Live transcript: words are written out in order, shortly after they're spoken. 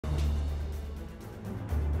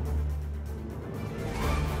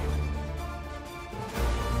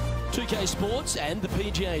UK Sports and the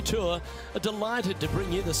PGA Tour are delighted to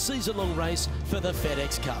bring you the season-long race for the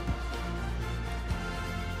FedEx Cup.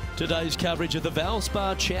 Today's coverage of the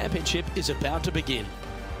Valspar Championship is about to begin.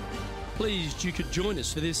 Pleased you could join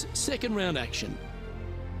us for this second round action.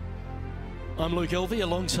 I'm Luke Elvey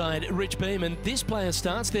alongside Rich Beam, and this player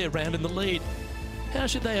starts their round in the lead. How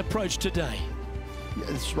should they approach today?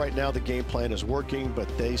 Right now the game plan is working, but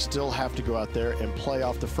they still have to go out there and play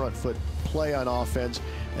off the front foot, play on offense,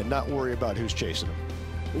 and not worry about who's chasing them.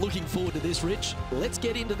 Looking forward to this, Rich. Let's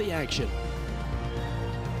get into the action.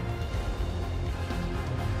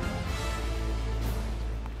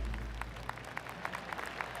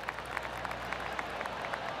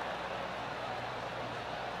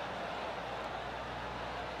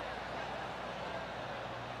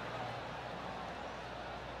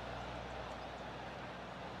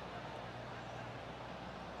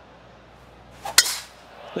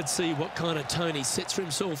 Let's see what kind of tone he sets for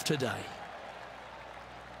himself today.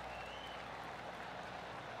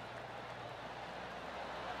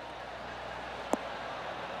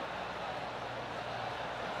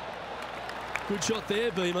 Good shot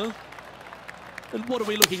there, Beamer. And what are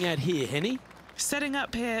we looking at here, Henny? Setting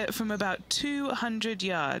up here from about 200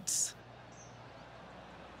 yards.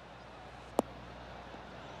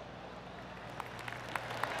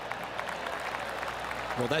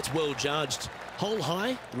 Well, that's well judged. Hole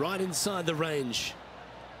high, right inside the range.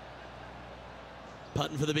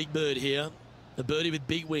 Putting for the big bird here. A birdie with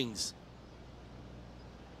big wings.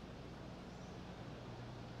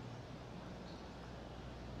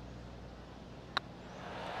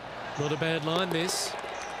 Not a bad line, this.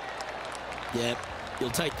 Yep, you'll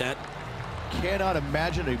take that. Cannot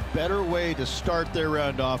imagine a better way to start their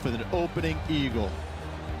round off with an opening eagle.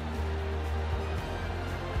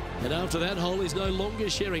 And after that hole, he's no longer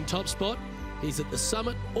sharing top spot. He's at the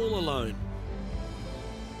summit all alone.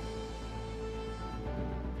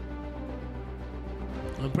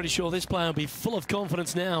 I'm pretty sure this player will be full of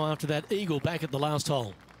confidence now after that eagle back at the last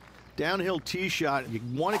hole. Downhill tee shot, you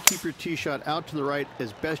want to keep your tee shot out to the right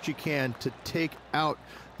as best you can to take out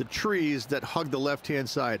the trees that hug the left-hand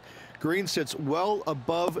side. Green sits well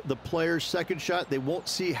above the player's second shot. They won't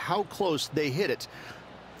see how close they hit it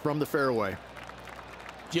from the fairway.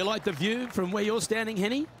 Do you like the view from where you're standing,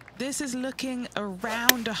 Henny? This is looking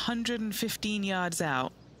around 115 yards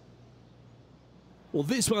out. Well,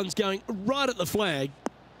 this one's going right at the flag.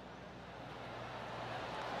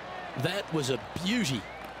 That was a beauty.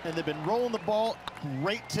 And they've been rolling the ball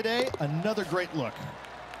great today. Another great look.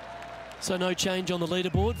 So no change on the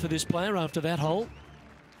leaderboard for this player after that hole.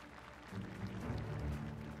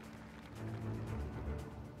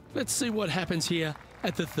 Let's see what happens here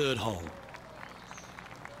at the third hole.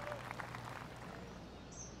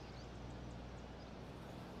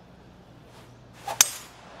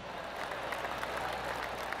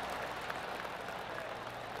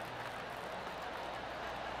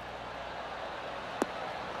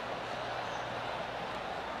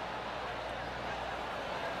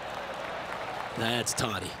 That's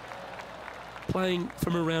tidy. Playing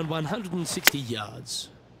from around 160 yards.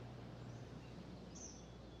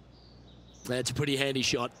 That's a pretty handy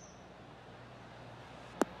shot.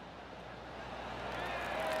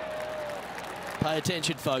 Pay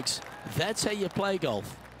attention, folks. That's how you play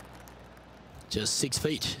golf. Just 6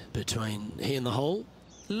 feet between he and the hole.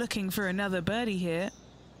 Looking for another birdie here.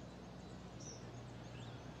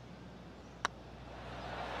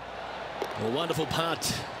 A wonderful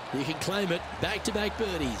putt. You can claim it. Back-to-back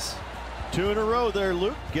birdies. 2 in a row there,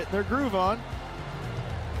 Luke. Getting their groove on.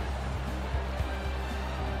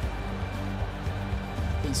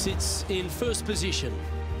 He sits in first position.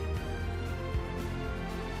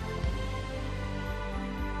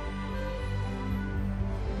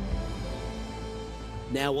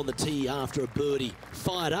 Now on the tee after a birdie.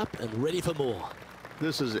 Fired up and ready for more.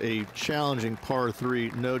 This is a challenging par 3,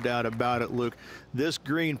 no doubt about it, Luke. This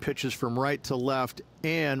green pitches from right to left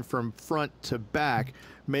and from front to back,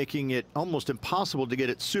 making it almost impossible to get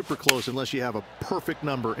it super close unless you have a perfect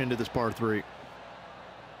number into this par 3.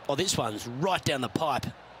 Oh, this one's right down the pipe.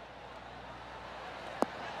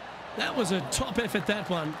 That was a top effort, that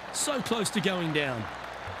one. So close to going down.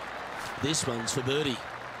 This one's for birdie.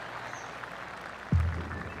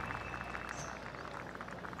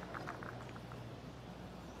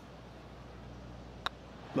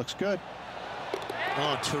 Looks good.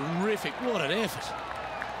 Oh, terrific. What an effort.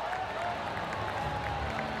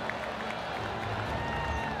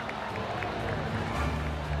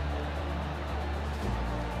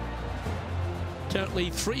 Currently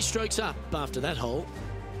 3 strokes up after that hole.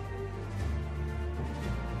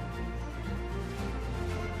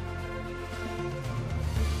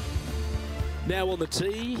 Now on the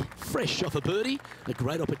tee, fresh off a birdie, a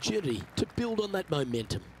great opportunity to build on that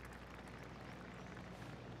momentum.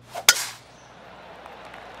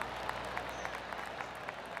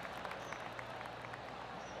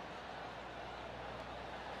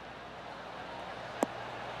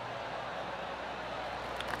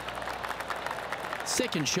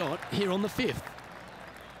 Second shot here on the 5th.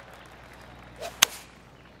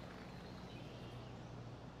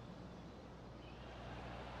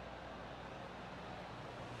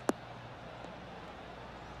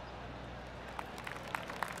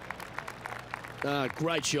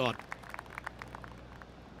 Great shot.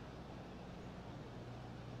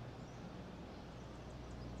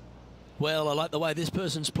 Well, I like the way this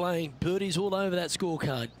person's playing. Birdies all over that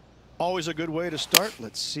scorecard. Always a good way to start.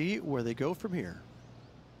 Let's see where they go from here.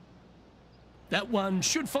 That one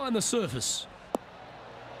should find the surface.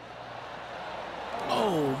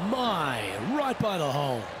 Oh my, right by the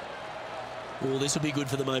hole. Oh, this will be good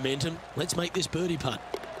for the momentum. Let's make this birdie putt.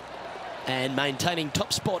 And maintaining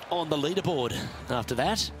top spot on the leaderboard after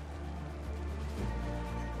that.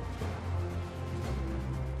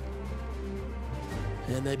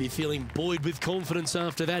 And they'd be feeling buoyed with confidence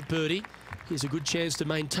after that birdie. Here's a good chance to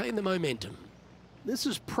maintain the momentum. This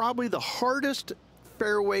is probably the hardest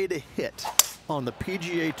fairway to hit on the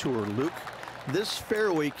PGA Tour, Luke. This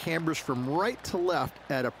fairway cambers from right to left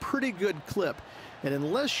at a pretty good clip. And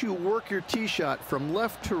unless you work your tee shot from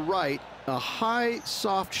left to right, a high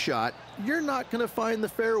soft shot, you're not going to find the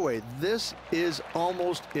fairway. This is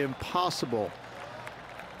almost impossible.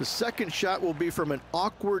 The second shot will be from an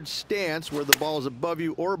awkward stance where the ball is above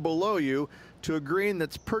you or below you to a green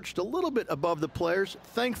that's perched a little bit above the players.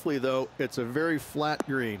 Thankfully, though, it's a very flat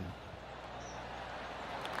green.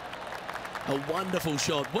 A wonderful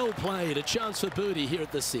shot, well played, a chance for birdie here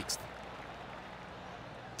at the 6th.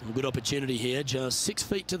 A good opportunity here, just 6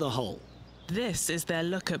 feet to the hole. This is their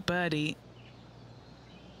look at birdie.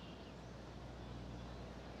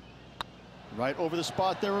 Right over the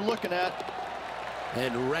spot they were looking at.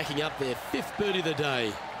 And racking up their 5th birdie of the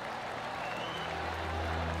day.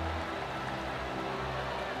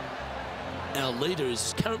 Our leader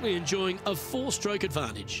is currently enjoying a 4-stroke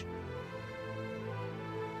advantage.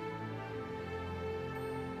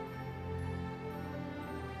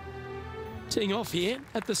 Teeing off here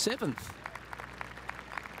at the 7th.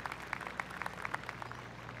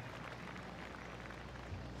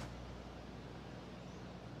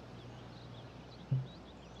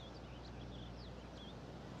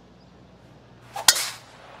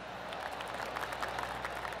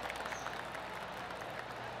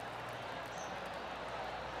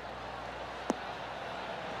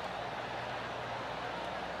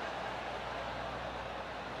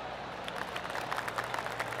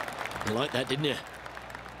 You like that, didn't you?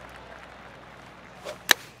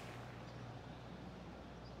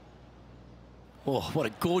 Oh, what a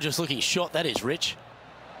gorgeous looking shot that is, Rich.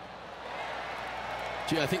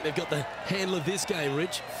 Gee, I think they've got the handle of this game,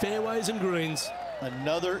 Rich. Fairways and greens.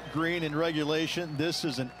 Another green in regulation. This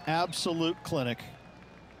is an absolute clinic.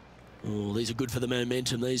 Oh, these are good for the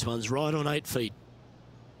momentum, these ones, right on 8 feet.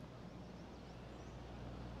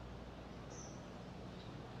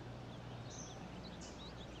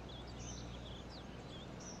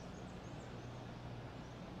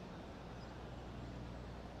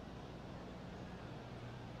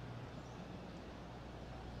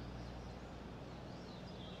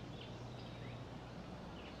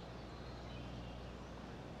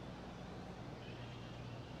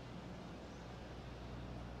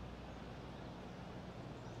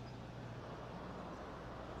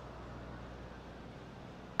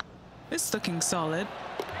 It's looking solid.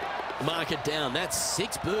 Mark it down. That's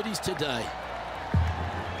 6 birdies today.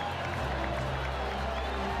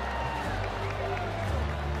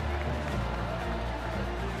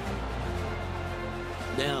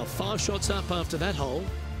 Now 5 shots up after that hole.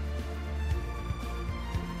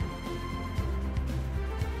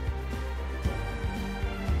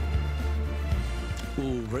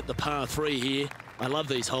 Ooh, we're at the par 3 here. I love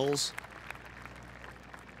these holes.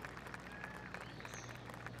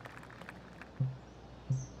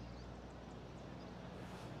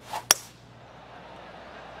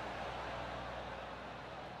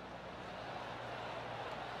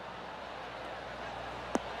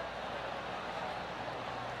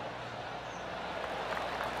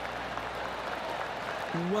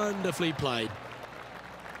 Wonderfully played.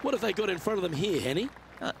 What have they got in front of them here, Henny?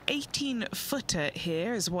 18-footer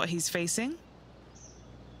here is what he's facing.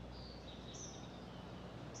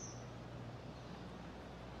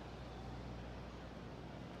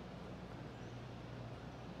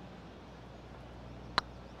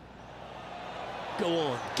 Go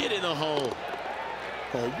on, get in the hole.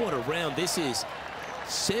 Oh, what a round this is.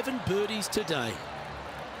 7 birdies today.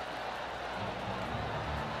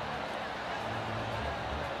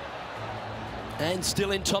 And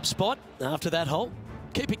still in top spot after that hole.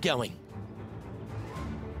 Keep it going.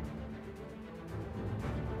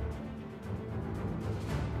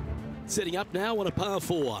 Setting up now on a par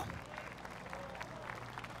 4.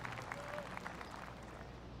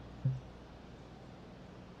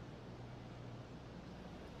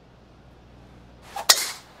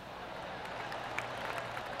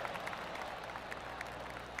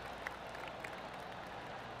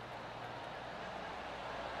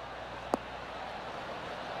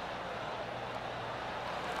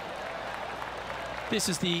 This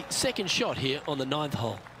is the second shot here on the 9th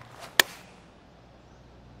hole.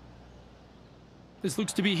 This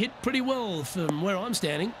looks to be hit pretty well from where I'm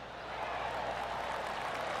standing.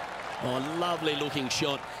 Oh, lovely looking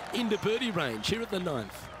shot into birdie range here at the 9th.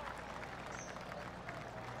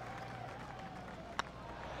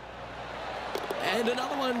 And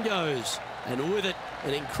another one goes. And with it,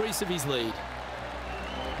 an increase of his lead.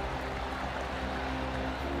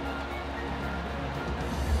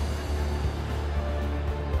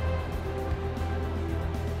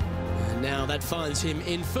 And now that finds him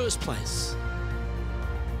in first place.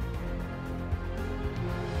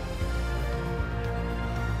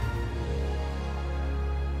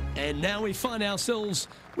 And now we find ourselves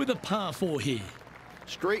with a par 4 here.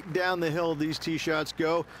 Straight down the hill these tee shots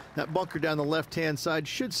go. That bunker down the left-hand side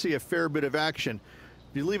should see a fair bit of action.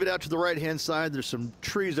 If you leave it out to the right-hand side, there's some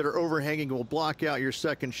trees that are overhanging and will block out your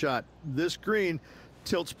second shot. This green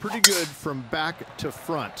tilts pretty good from back to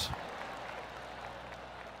front.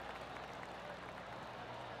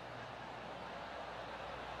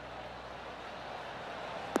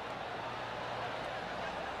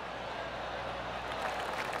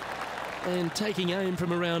 And taking aim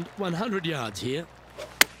from around 100 yards here.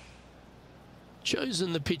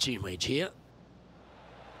 Chosen the pitching wedge here.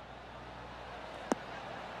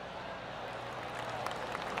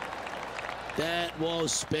 That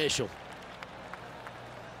was special.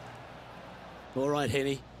 All right,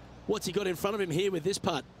 Henny. What's he got in front of him here with this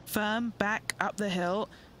putt? Firm back up the hill.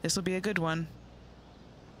 This will be a good one.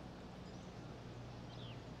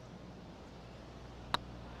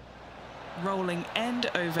 Rolling end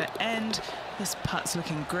over end. This putt's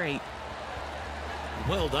looking great.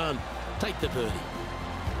 Well done. Take the birdie.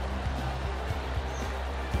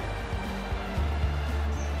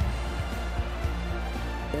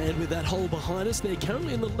 And with that hole behind us, they're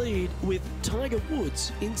currently in the lead with Tiger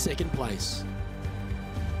Woods in second place.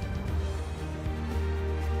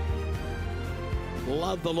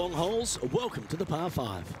 Love the long holes. Welcome to the par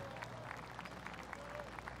 5.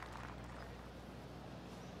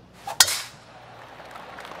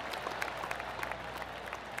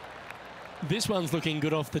 This one's looking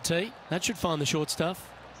good off the tee. That should find the short stuff.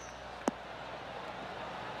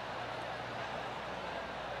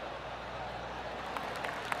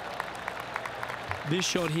 This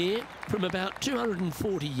shot here from about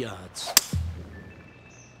 240 yards.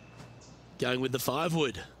 Going with the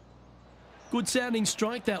 5-wood. Good sounding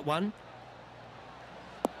strike, that one.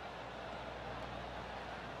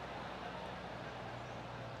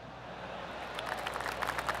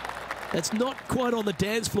 That's not quite on the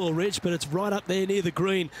dance floor, Rich, but it's right up there near the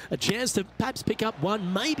green. A chance to perhaps pick up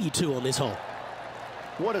 1, maybe 2 on this hole.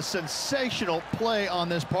 What a sensational play on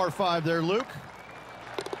this par 5 there, Luke.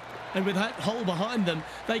 And with that hole behind them,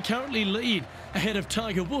 they currently lead ahead of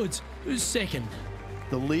Tiger Woods, who's second.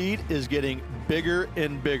 The lead is getting bigger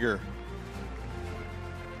and bigger.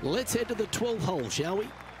 Let's head to the 12th hole, shall we?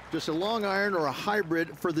 Just a long iron or a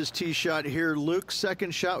hybrid for this tee shot here, Luke.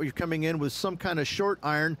 Second shot, you're coming in with some kind of short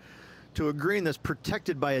iron to a green that's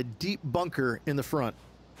protected by a deep bunker in the front.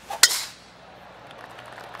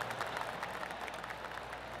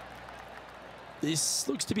 This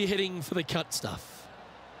looks to be heading for the cut stuff.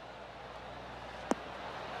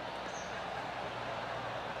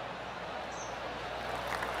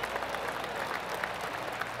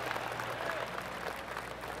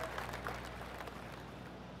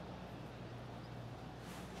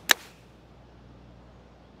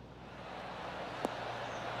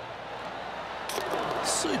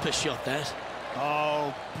 Super shot, that.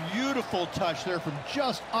 Oh, beautiful touch there from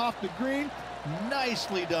just off the green.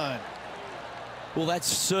 Nicely done. Well, that's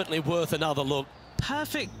certainly worth another look.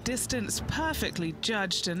 Perfect distance, perfectly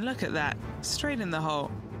judged, and look at that, straight in the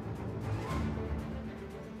hole.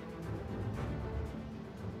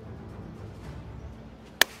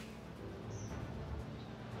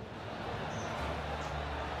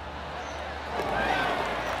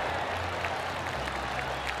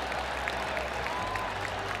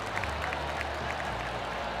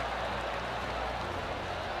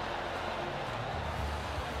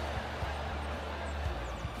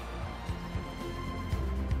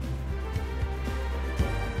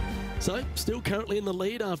 So, still currently in the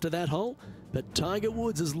lead after that hole, but Tiger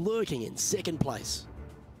Woods is lurking in second place.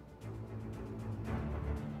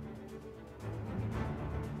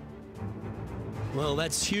 Well,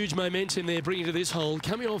 that's huge momentum they're bringing to this hole.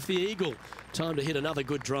 Coming off the eagle, time to hit another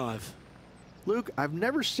good drive. Luke, I've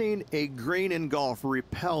never seen a green in golf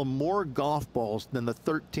repel more golf balls than the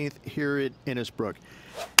 13th here at Innisbrook.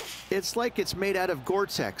 It's like it's made out of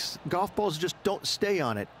Gore-Tex. Golf balls just don't stay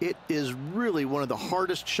on it. It is really one of the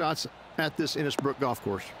hardest shots at this Innisbrook golf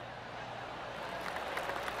course.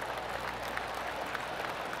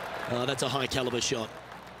 Oh, that's a high caliber shot.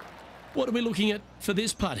 What are we looking at for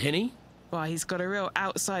this putt, Henny? Well, he's got a real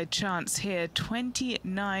outside chance here.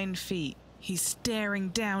 29 feet. He's staring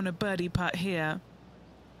down a birdie putt here.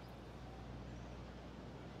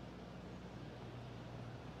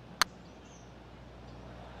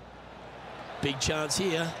 Big chance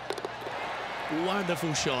here.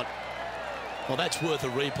 Wonderful shot. Well, that's worth a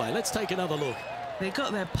replay. Let's take another look. They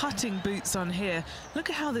got their putting boots on here.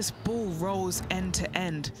 Look at how this ball rolls end to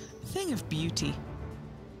end. Thing of beauty.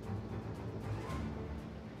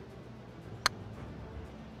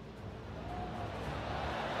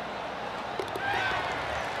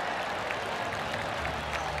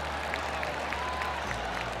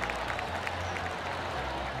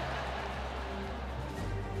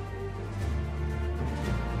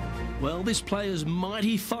 Well, this player's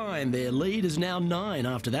mighty fine. Their lead is now 9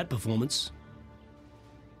 after that performance.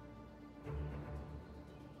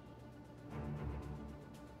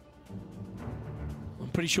 I'm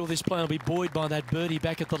pretty sure this player will be buoyed by that birdie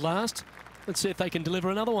back at the last. Let's see if they can deliver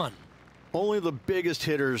another one. Only the biggest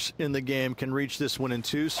hitters in the game can reach this one in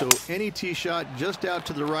 2, so any tee shot just out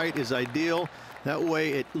to the right is ideal. That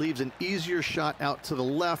way it leaves an easier shot out to the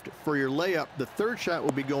left for your layup. The third shot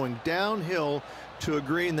will be going downhill to a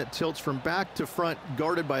green that tilts from back to front,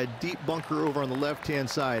 guarded by a deep bunker over on the left-hand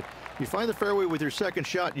side. If you find the fairway with your second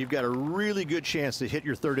shot, you've got a really good chance to hit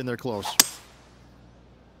your third in there close.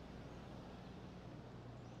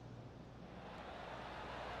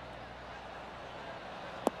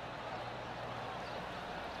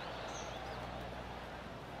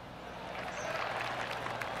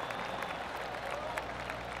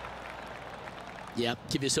 Yep,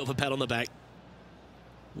 give yourself a pat on the back.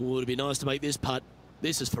 Would it be nice to make this putt?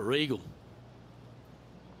 This is for eagle.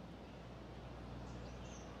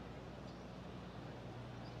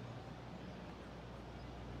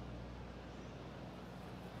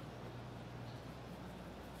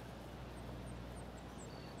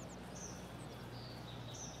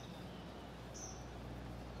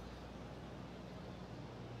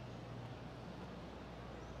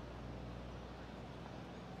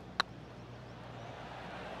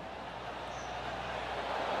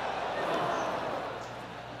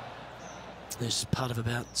 There's part of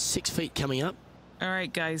about 6 feet coming up. All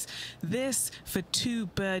right, guys. This for 2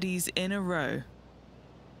 birdies in a row.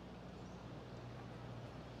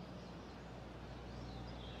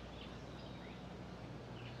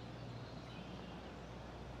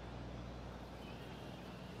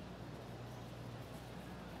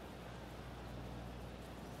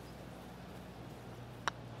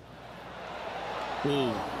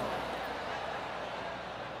 Ooh.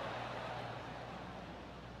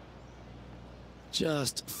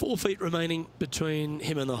 Just 4 feet remaining between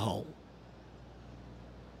him and the hole.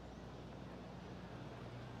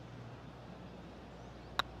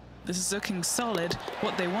 This is looking solid,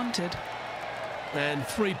 what they wanted. And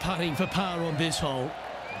 3 putting for par on this hole.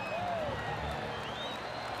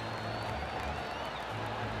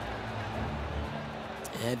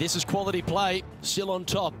 And this is quality play, still on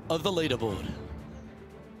top of the leaderboard.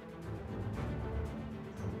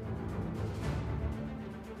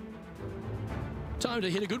 Time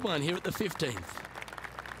to hit a good one here at the 15th.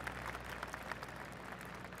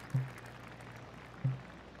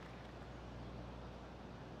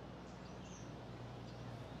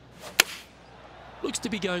 Looks to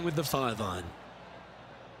be going with the 5-iron.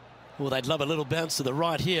 Well, they'd love a little bounce to the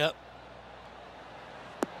right here.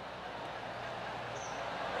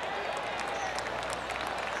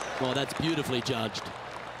 Well, that's beautifully judged.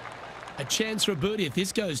 A chance for a birdie if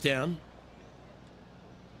this goes down.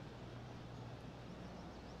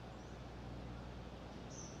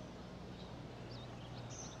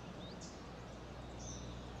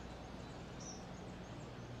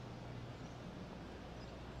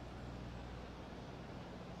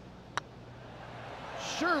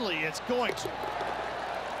 Surely it's going to.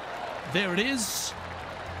 There it is.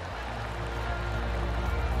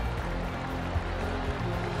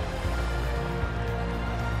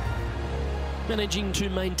 Managing to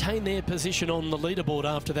maintain their position on the leaderboard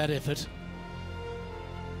after that effort.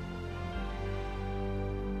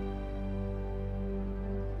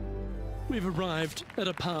 We've arrived at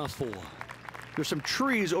a par 4. There's some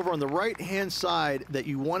trees over on the right-hand side that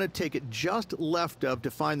you want to take it just left of to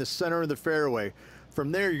find the center of the fairway.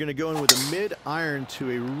 From there, you're going to go in with a mid-iron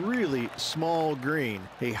to a really small green.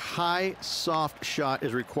 A high, soft shot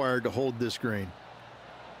is required to hold this green.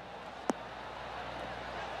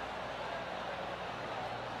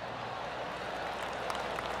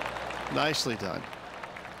 Nicely done.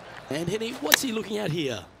 And Henny, what's he looking at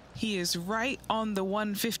here? He is right on the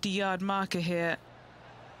 150-yard marker here.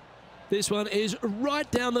 This one is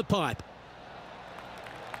right down the pipe.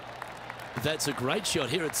 That's a great shot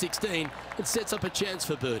here at 16. It sets up a chance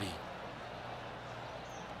for birdie.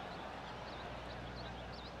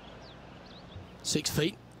 Six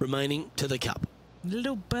feet remaining to the cup.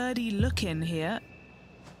 Little birdie look in here.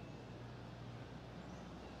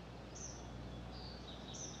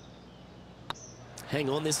 Hang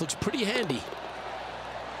on, this looks pretty handy.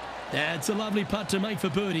 That's a lovely putt to make for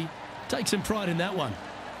birdie. Take some pride in that one.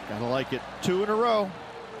 Gotta like it. 2 in a row.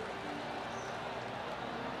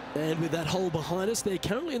 And with that hole behind us, they're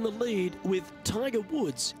currently in the lead with Tiger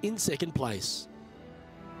Woods in second place.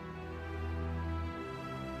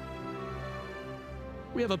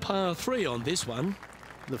 We have a par 3 on this one.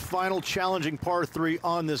 The final challenging par 3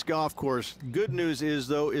 on this golf course. Good news is,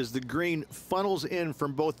 though, is the green funnels in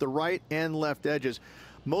from both the right and left edges.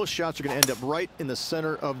 Most shots are going to end up right in the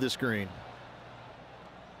center of this green.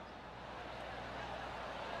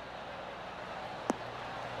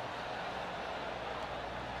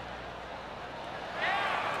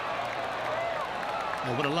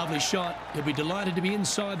 Oh, what a lovely shot. He'll be delighted to be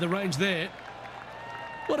inside the range there.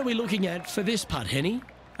 What are we looking at for this putt, Henny?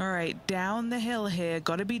 All right, down the hill here.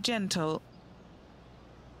 Got to be gentle.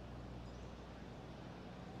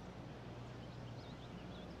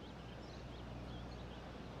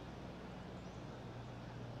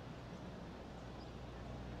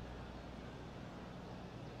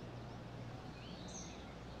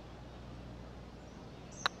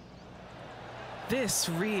 This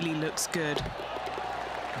really looks good.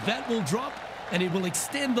 That will drop, and it will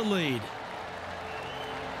extend the lead.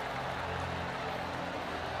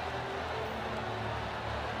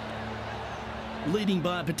 Leading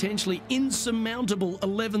by a potentially insurmountable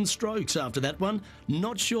 11 strokes after that one.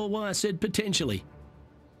 Not sure why I said potentially.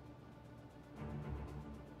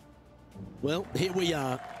 Well, here we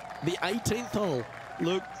are, the 18th hole.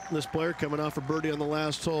 Luke, this player coming off a birdie on the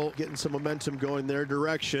last hole, getting some momentum going their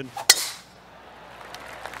direction.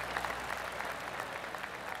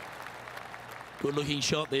 Good looking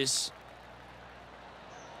shot, this.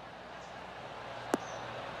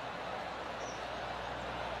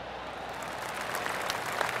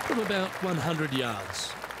 From about 100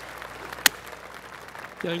 yards.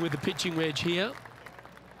 Going with the pitching wedge here.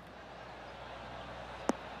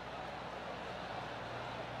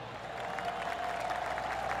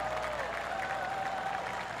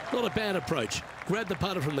 Not a bad approach. Grab the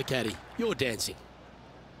putter from the caddy. You're dancing.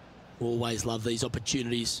 Always love these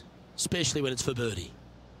opportunities, especially when it's for birdie.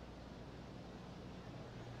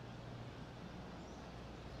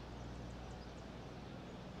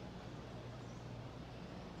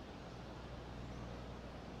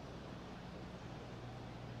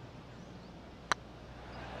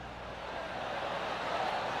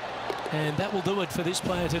 And that will do it for this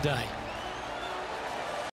player today.